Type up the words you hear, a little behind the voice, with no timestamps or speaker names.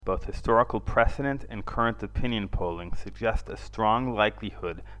Both historical precedent and current opinion polling suggest a strong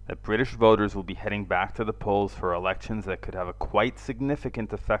likelihood that British voters will be heading back to the polls for elections that could have a quite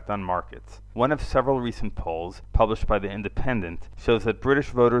significant effect on markets. One of several recent polls, published by The Independent, shows that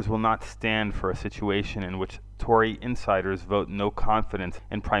British voters will not stand for a situation in which Tory insiders vote no confidence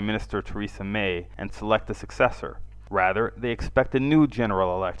in Prime Minister Theresa May and select a successor. Rather, they expect a new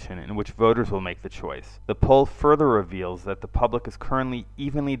general election in which voters will make the choice. The poll further reveals that the public is currently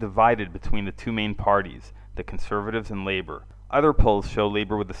evenly divided between the two main parties, the Conservatives and Labour. Other polls show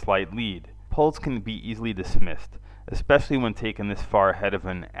Labour with a slight lead. Polls can be easily dismissed, especially when taken this far ahead of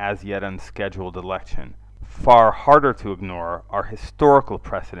an as-yet unscheduled election. Far harder to ignore are historical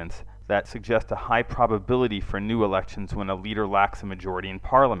precedents that suggest a high probability for new elections when a leader lacks a majority in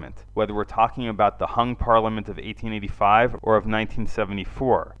Parliament. Whether we're talking about the hung Parliament of 1885 or of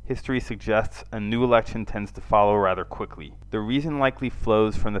 1974, history suggests a new election tends to follow rather quickly. The reason likely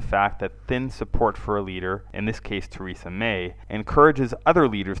flows from the fact that thin support for a leader, in this case Theresa May, encourages other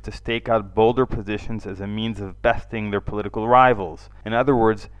leaders to stake out bolder positions as a means of besting their political rivals. In other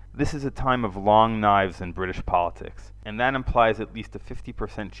words, this is a time of long knives in British politics, and that implies at least a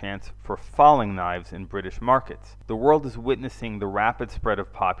 50% chance for falling knives in British markets. The world is witnessing the rapid spread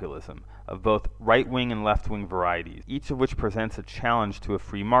of populism, of both right-wing and left-wing varieties, each of which presents a challenge to a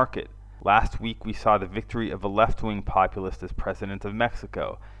free market. Last week we saw the victory of a left-wing populist as president of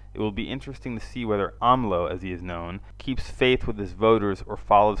Mexico. It will be interesting to see whether AMLO, as he is known, keeps faith with his voters or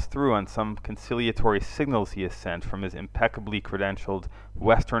follows through on some conciliatory signals he has sent from his impeccably credentialed,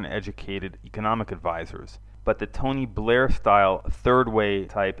 Western-educated economic advisors. But the Tony Blair-style, third-way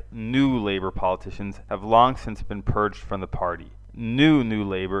type New Labour politicians have long since been purged from the party. New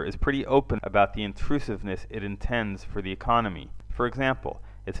Labour is pretty open about the intrusiveness it intends for the economy. For example,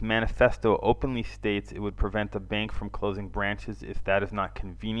 its manifesto openly states it would prevent a bank from closing branches if that is not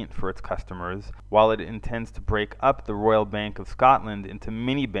convenient for its customers, while it intends to break up the Royal Bank of Scotland into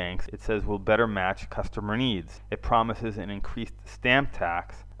mini banks it says will better match customer needs. It promises an increased stamp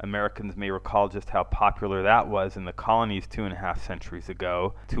tax. Americans may recall just how popular that was in the colonies 2.5 centuries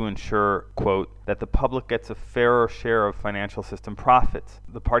ago, to ensure, quote, that the public gets a fairer share of financial system profits.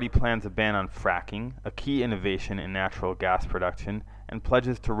 The party plans a ban on fracking, a key innovation in natural gas production, and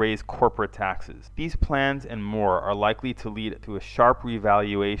pledges to raise corporate taxes. These plans and more are likely to lead to a sharp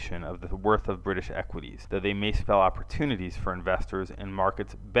revaluation of the worth of British equities, though they may spell opportunities for investors and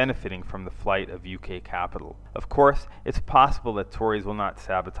markets benefiting from the flight of UK capital. Of course, it's possible that Tories will not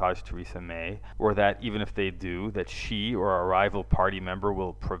sabotage Theresa May, or that, even if they do, that she or a rival party member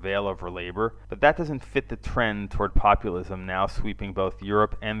will prevail over Labour, but that doesn't fit the trend toward populism now sweeping both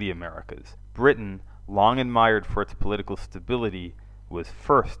Europe and the Americas. Britain, long admired for its political stability, was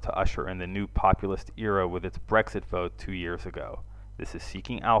first to usher in the new populist era with its Brexit vote 2 years ago. This is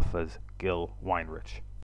Seeking Alpha's Gil Weinrich.